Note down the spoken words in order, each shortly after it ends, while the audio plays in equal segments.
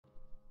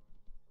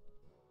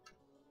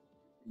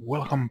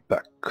Welcome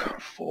back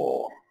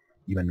for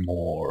even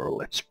more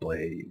Let's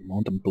Play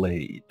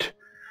Mount&Blade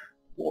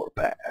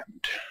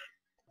Warband.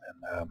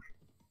 And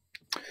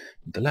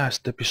in the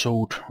last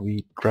episode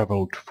we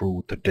traveled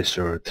through the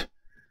desert,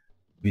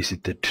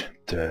 visited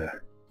the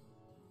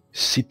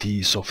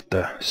cities of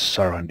the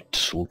surrounded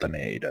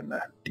Sultanate and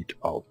did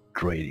our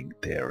trading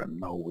there, and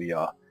now we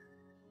are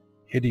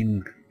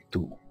heading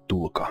to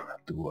Tulga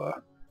to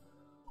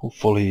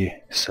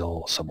hopefully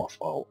sell some of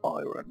our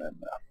iron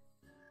and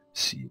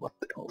see what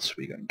else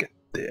we can get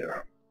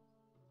there.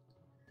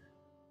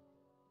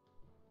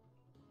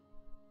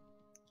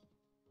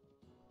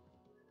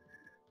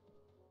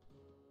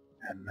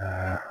 And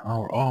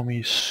our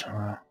armies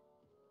are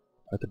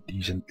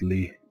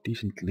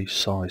decently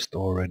sized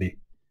already.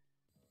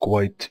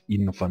 Quite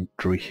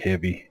infantry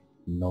heavy,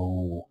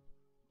 no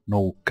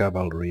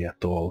cavalry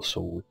at all,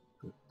 so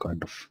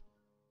kind of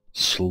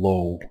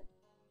slow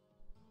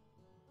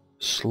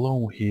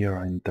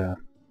here in the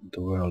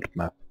world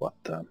map, but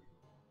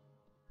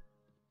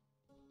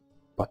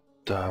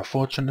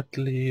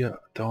fortunately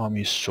the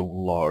army is so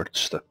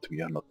large that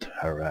we are not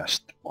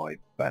harassed by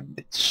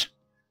bandits,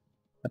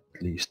 at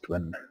least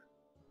when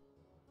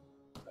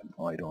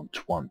I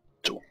don't want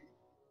to.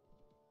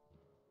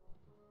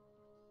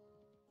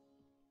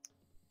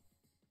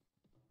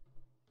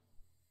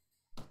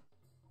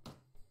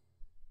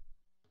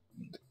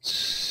 Let's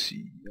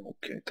see,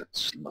 okay,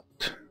 that's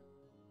not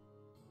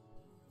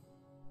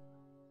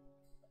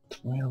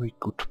very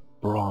good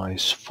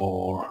price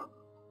for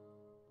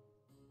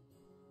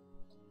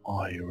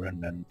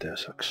iron, and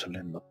there's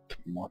actually not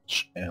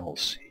much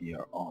else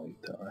here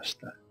either, as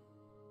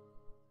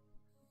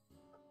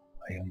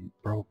I can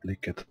probably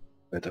get a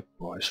better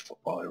price for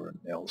iron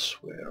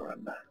elsewhere,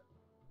 and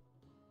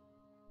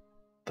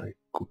I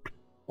could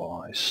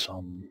buy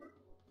some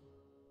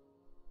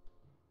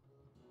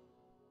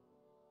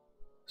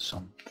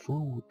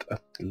food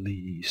at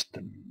least,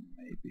 and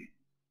maybe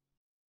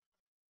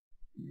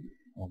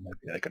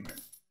I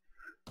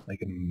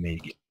can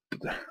make it to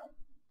the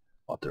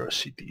other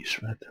cities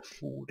where the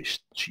food is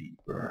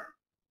cheaper.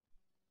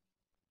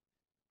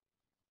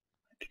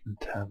 I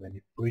didn't have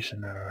any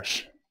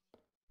prisoners.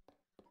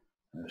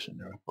 There's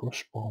another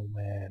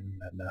crossbowman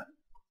and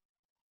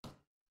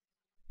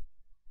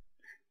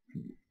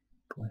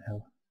do I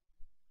have?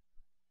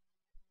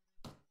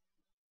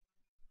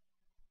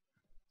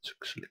 Let's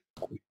actually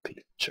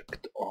quickly check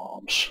the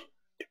arms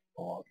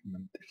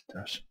department if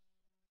there's.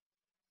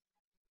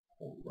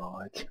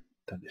 Alright,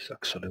 that is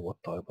actually what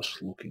I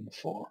was looking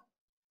for.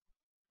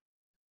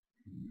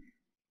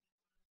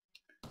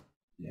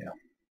 Yeah.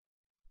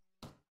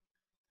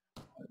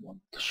 I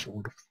want the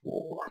Sword of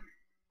War.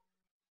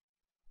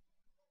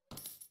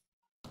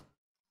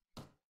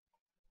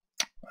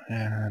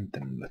 And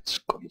then let's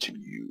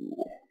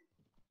continue.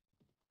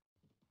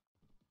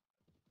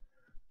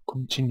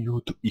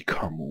 Continue to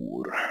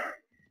Ichamur.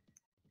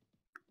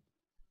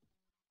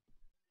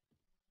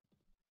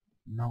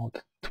 Now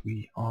that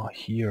we are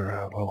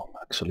here, well,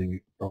 actually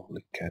we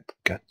probably can't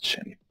catch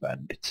any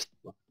bandits,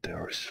 but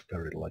there is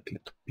very likely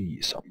to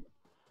be some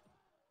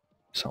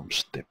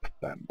steppe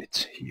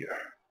bandits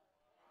here.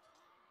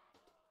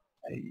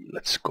 Hey,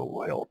 let's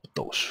go help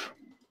those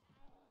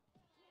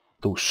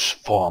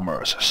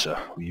farmers, as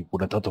we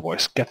wouldn't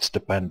otherwise catch the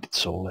bandits,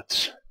 so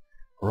let's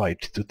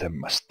ride to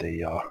them as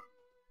they are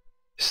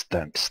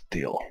stand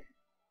still.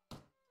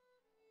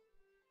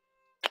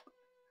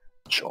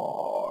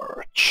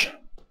 Charge.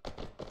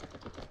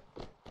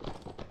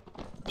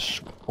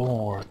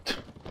 Support.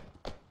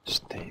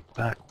 Stay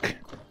back.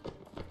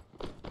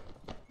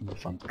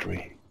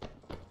 Infantry.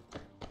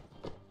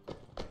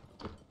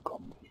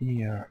 Come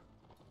here.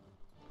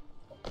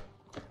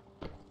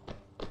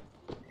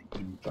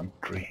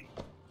 Infantry.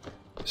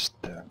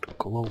 Stand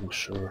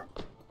closer.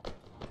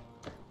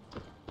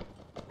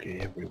 Okay,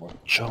 everyone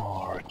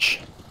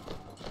charge.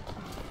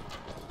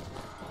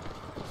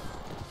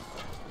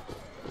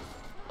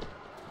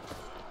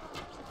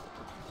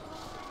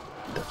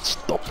 That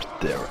stopped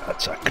their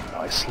attack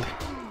nicely.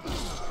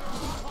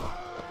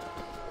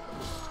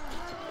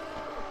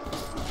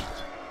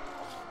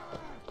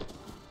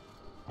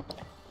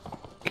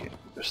 Okay,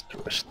 there's the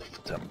rest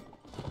of them.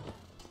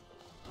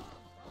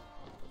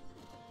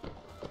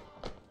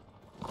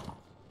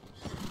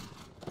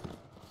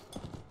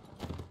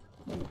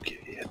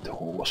 Okay, the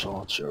horse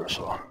archers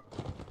are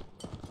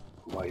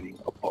riding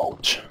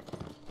about.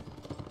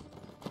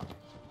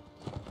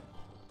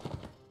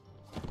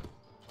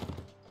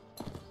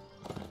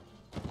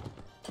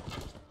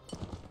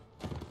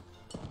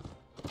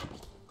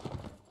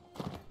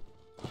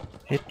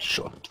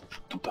 Headshot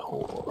to the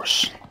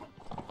horse.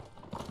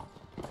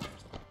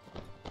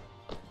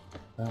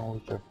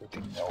 Well, if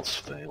everything else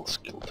fails,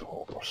 kill the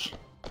horse.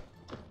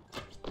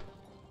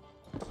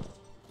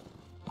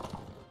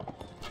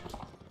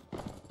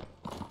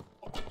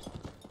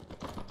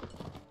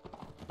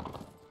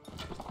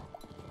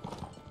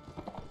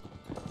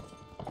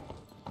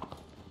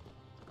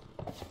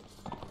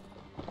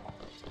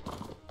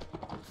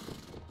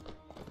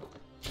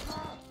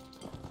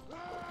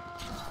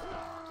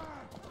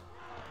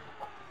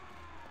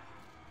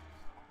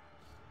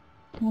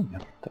 Oh yeah,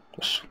 that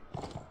was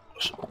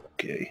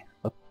okay.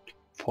 Not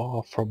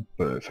far from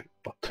perfect,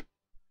 but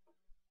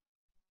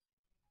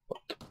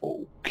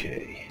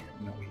okay.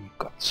 Now we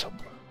got some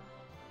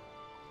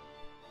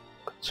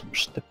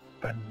Steppe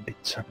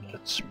Bandits, and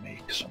let's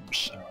make some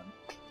sand.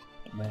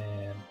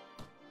 Man,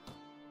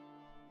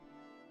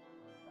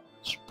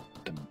 let's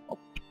put them up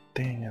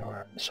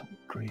there, and some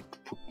great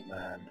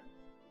footman.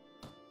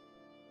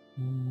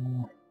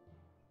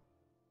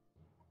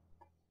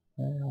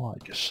 Well, I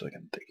guess I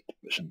can take the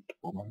peasant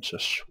women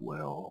as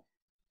well.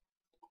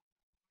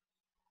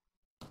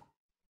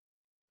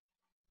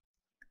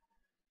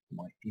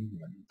 My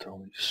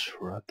inventory is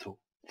rather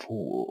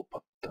full,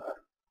 but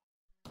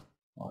I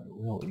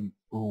will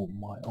improve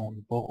my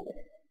own bow.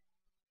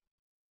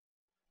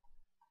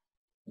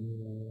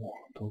 Oh,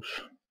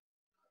 those...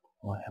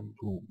 I have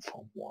room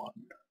for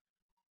one.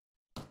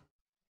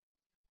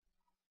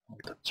 Oh,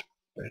 that's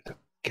better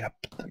cap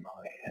than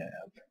I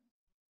have.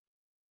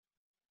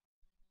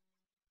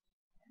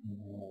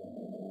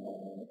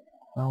 Oh,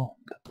 well,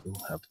 that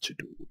will have to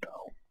do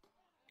now.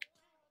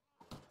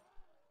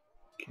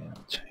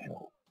 Can't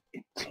help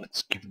it.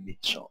 Let's give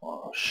it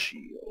a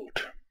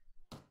shield.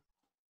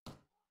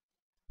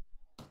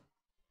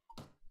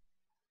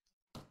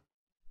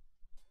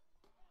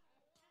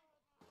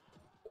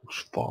 Those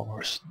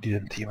farmers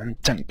didn't even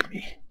thank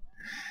me.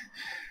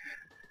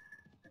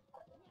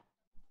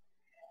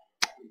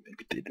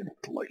 Maybe they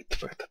didn't like the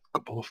fact that a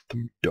couple of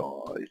them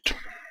died.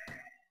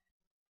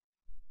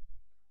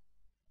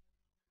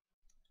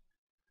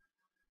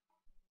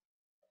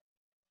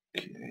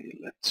 Okay,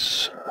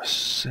 let's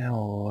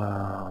sell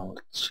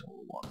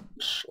one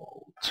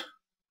salt.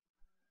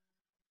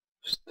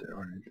 Is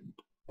there anything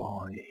to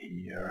buy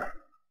here?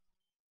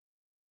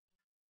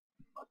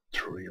 Not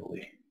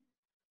really.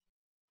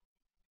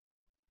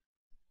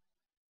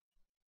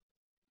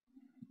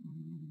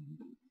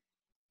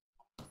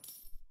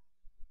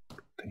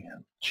 They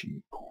have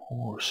cheap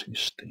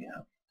horses, they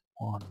have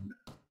one.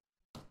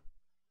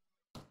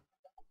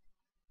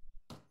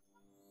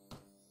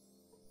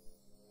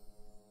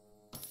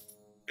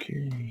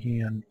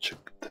 Okay, and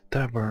check the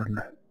tavern.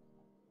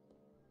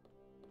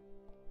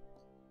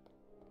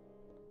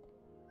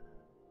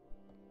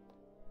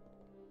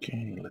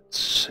 Okay, let's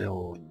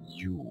sell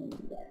you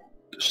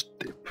the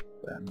Steppe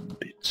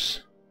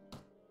Bandits.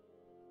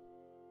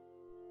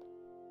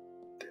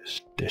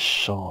 There's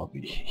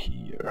Desavi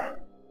here.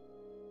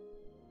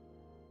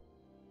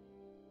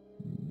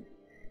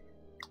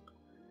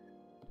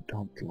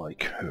 Don't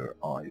like her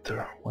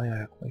either.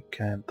 Why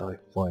can't I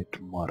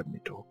fight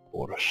Marmit or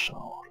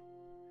Borsaur?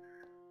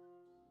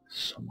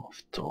 Some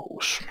of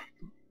those.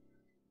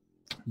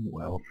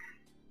 Well.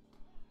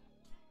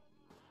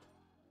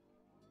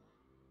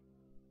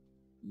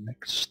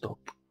 Next stop,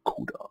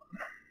 Kudan.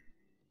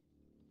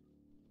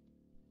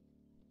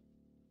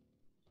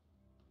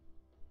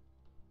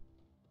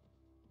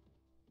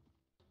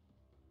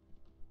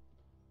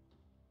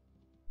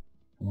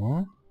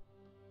 Huh?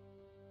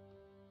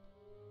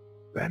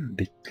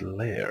 Bandit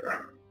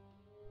lair.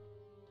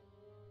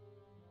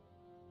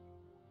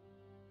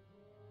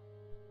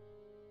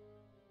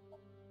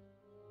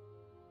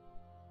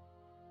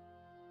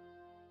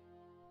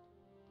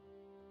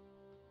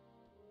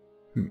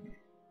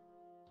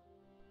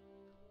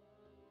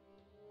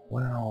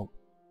 Well,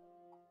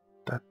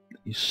 that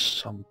is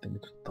something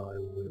that I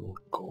will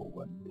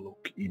go and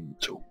look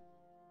into.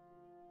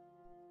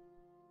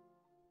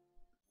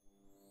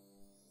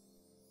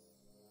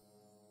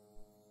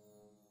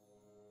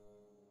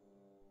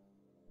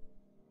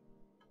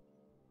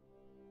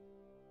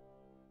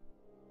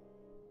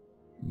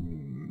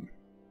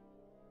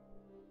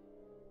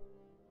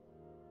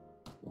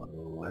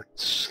 Well,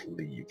 let's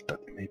leave that.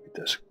 Maybe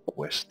there's a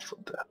quest for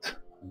that.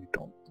 I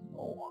don't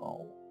know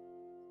how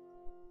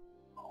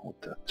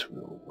that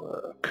will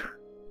work.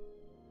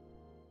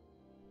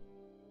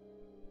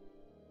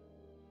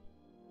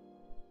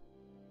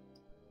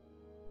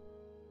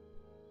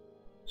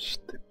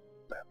 Steppe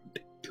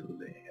Bandit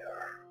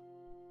lair.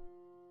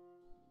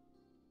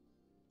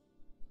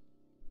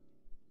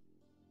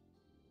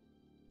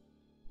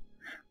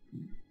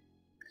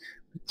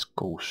 Let's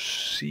go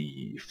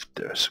see if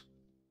there's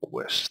a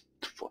quest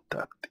for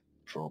that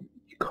from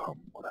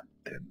Ichamur and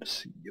then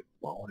see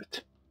about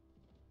it.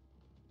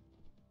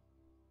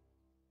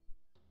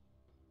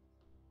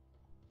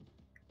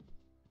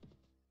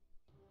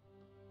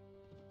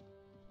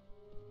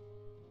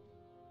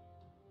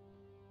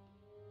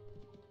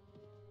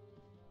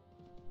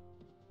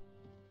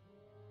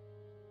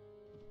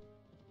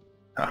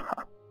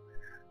 Haha.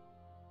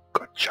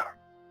 Gotcha.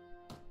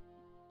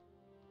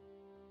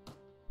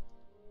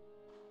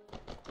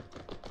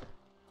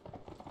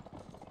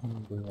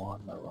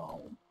 Everyone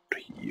around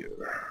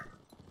here.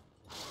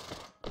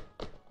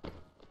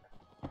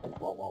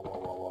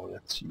 Whoa,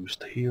 let's use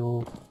the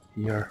hill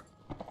here.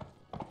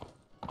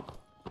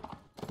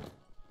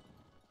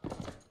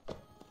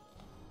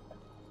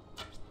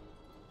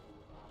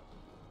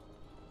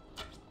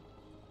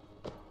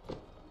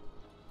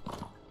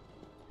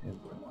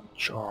 Everyone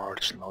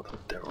charge now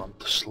that they're on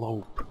the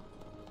slope.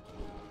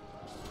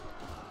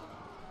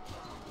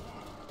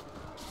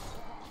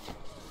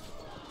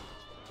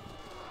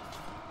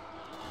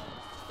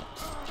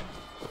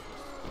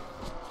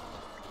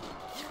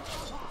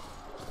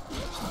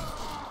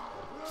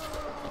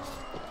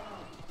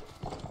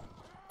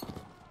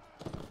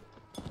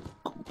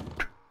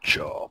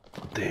 job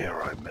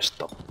there. I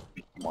messed up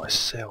it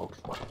myself,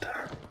 but...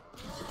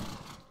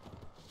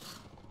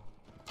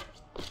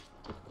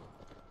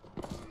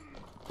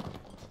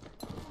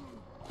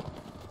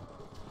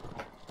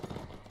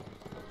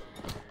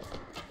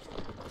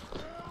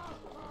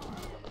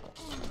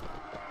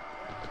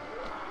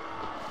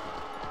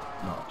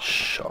 Nice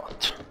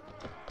shot.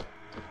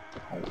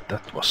 Oh,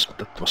 that was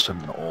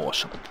an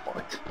awesome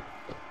fight.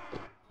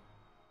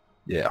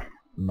 Yeah,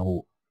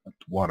 no,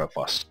 one of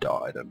us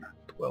died and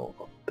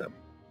 12 of them.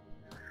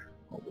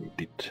 Well, we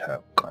did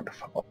have kind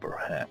of an upper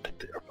hand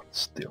there, but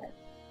still.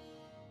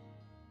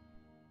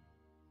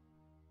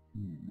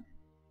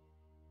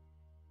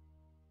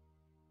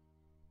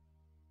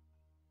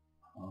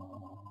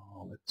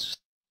 Let's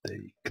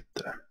take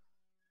the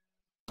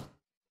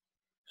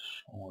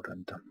sword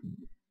and the...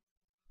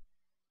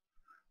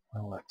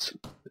 Well, let's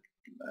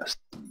at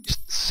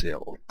least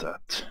sell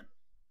that.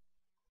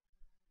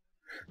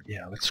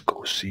 Yeah, let's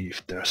go see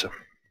if there's a...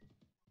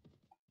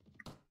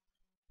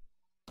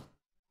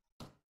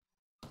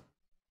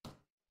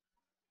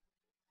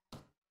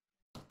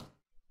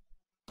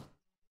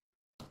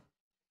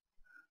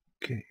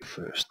 Okay,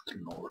 first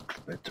Lord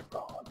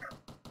Veteran.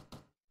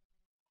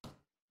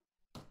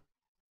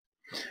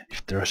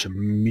 If there's a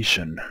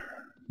mission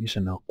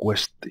or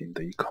quest in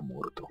the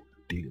Ichamur to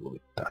deal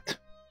with that.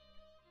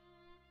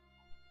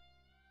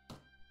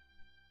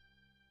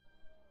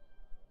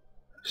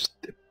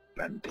 Steppe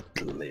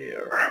Bandit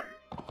lair.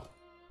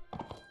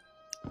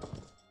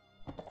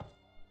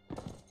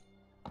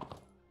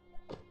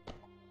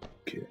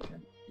 Okay,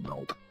 and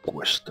now the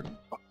question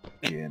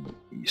again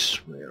is,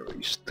 where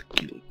is the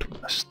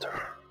Guildmaster?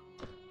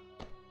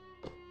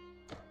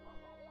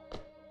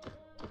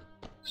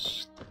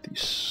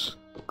 This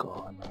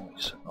guy now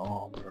is an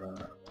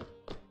armorer.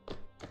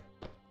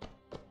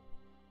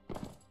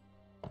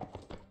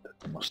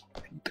 That must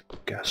be the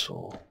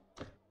castle.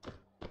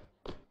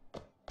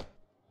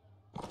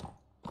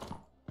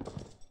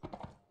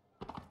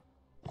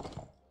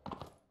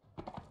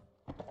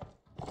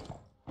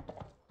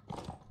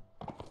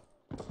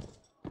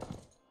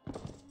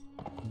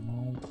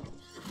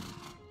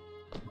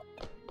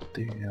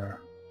 There.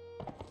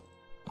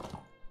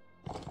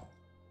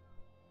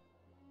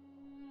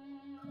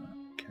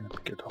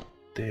 Can't get up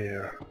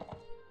there.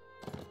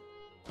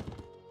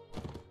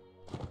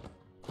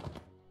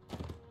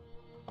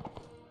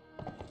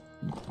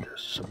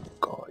 There's some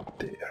guy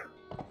there.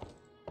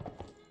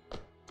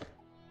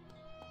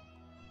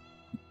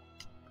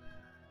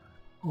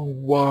 Oh,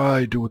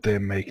 why do they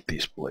make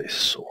these places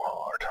so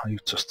hard? Are you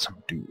just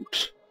some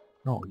dudes?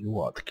 No, you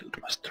are the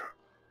Guildmaster.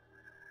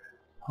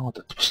 Oh,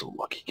 that was a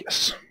lucky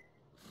guess.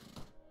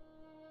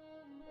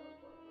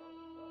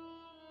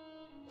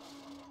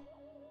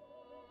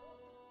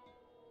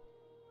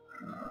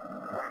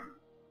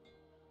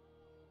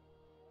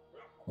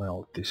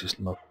 Well, this is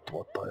not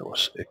what I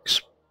was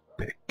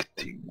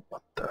expecting,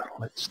 but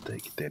let's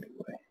take it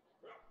anyway.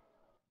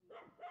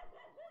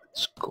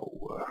 Let's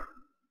go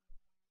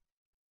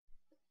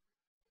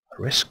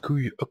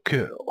rescue a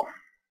girl.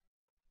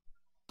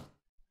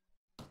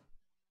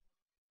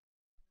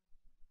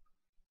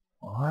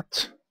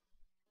 What?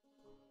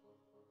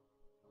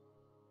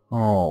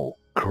 Oh,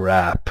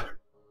 crap.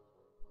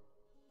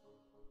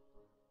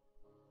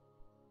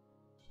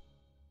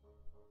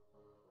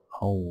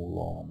 How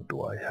long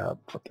do I have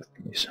for that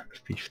mission?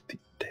 15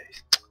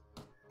 days.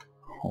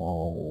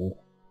 Oh.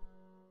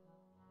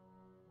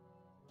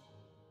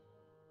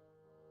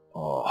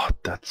 Oh,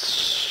 that's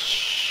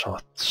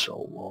such a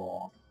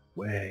long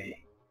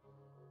way.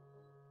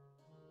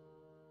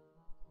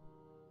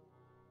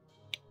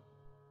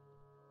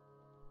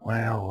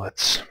 Well,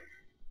 let's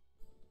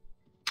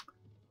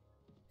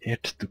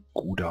head to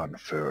Kudan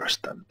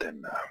first and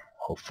then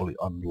hopefully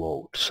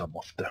unload some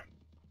of the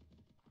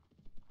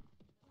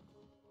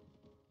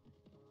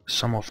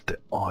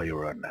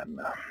iron and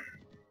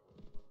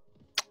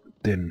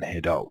then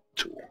head out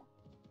to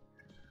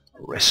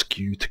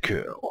rescue the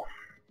girl.